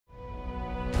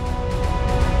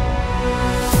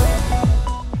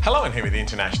Hello, and here with the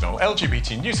international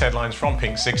LGBT news headlines from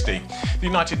Pink 60. The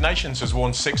United Nations has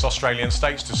warned 6 Australian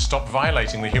states to stop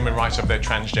violating the human rights of their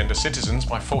transgender citizens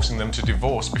by forcing them to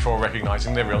divorce before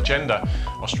recognising their real gender.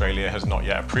 Australia has not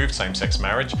yet approved same-sex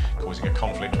marriage, causing a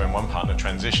conflict when one partner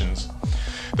transitions.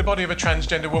 The body of a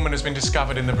transgender woman has been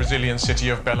discovered in the Brazilian city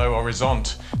of Belo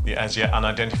Horizonte. The as yet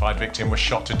unidentified victim was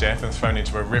shot to death and thrown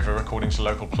into a river, according to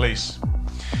local police.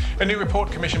 A new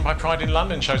report commissioned by Pride in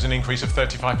London shows an increase of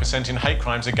 35% in hate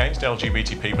crimes against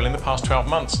LGBT people in the past 12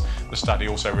 months. The study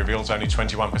also reveals only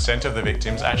 21% of the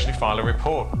victims actually file a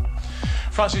report.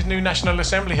 France's new National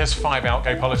Assembly has 5 out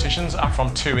gay politicians, up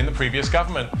from 2 in the previous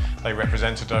government. They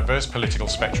represent a diverse political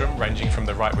spectrum, ranging from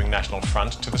the right-wing National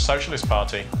Front to the Socialist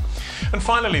Party. And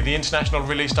finally, the international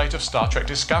release date of Star Trek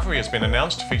Discovery has been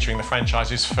announced, featuring the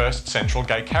franchise's first central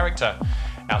gay character.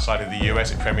 Outside of the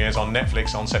US, it premieres on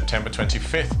Netflix on September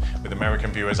 25th, with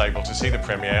American viewers able to see the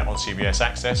premiere on CBS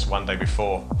Access one day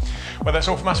before. Well, that's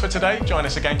all from us for today. Join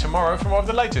us again tomorrow for more of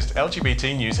the latest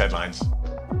LGBT news headlines.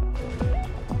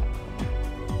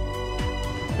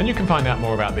 And you can find out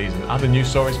more about these and other news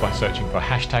stories by searching for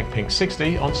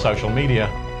 #Pink60 on social media.